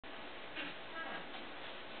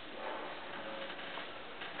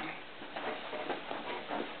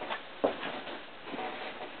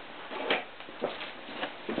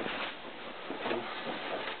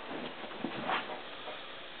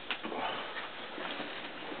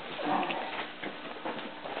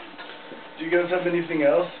you guys have anything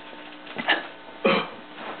else?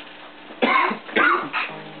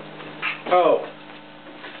 Oh.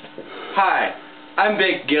 Hi, I'm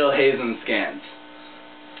Big Gill Hazenscantz.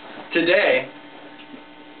 Today,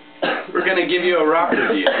 we're going to give you a rock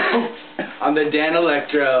review on the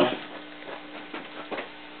Danelectro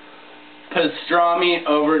Pastrami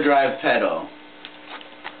Overdrive pedal.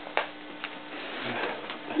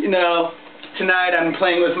 You know, tonight I'm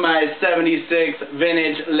playing with my 76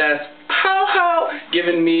 vintage Les Pow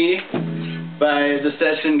given me by the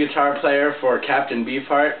session guitar player for Captain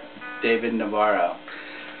Beefheart, David Navarro.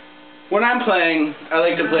 When I'm playing, I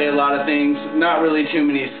like to play a lot of things, not really too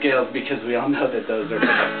many scales because we all know that those are for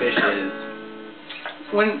the fishes.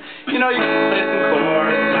 When, you know, you can play some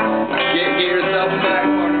chords, get yourself into that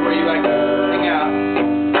corner where you like to sing out,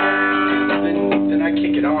 then I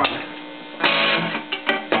kick it on.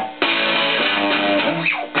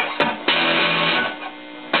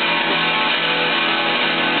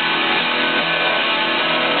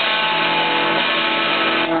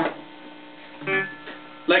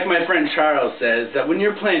 Like my friend Charles says, that when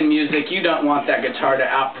you're playing music, you don't want that guitar to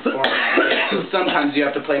outperform it. So sometimes you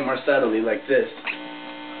have to play more subtly, like this.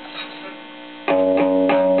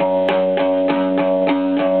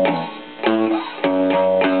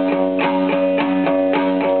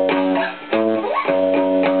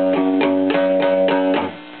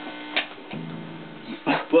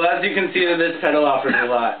 Well, as you can see, this pedal offers a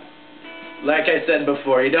lot. Like I said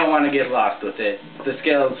before, you don't want to get lost with it. The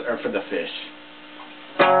scales are for the fish.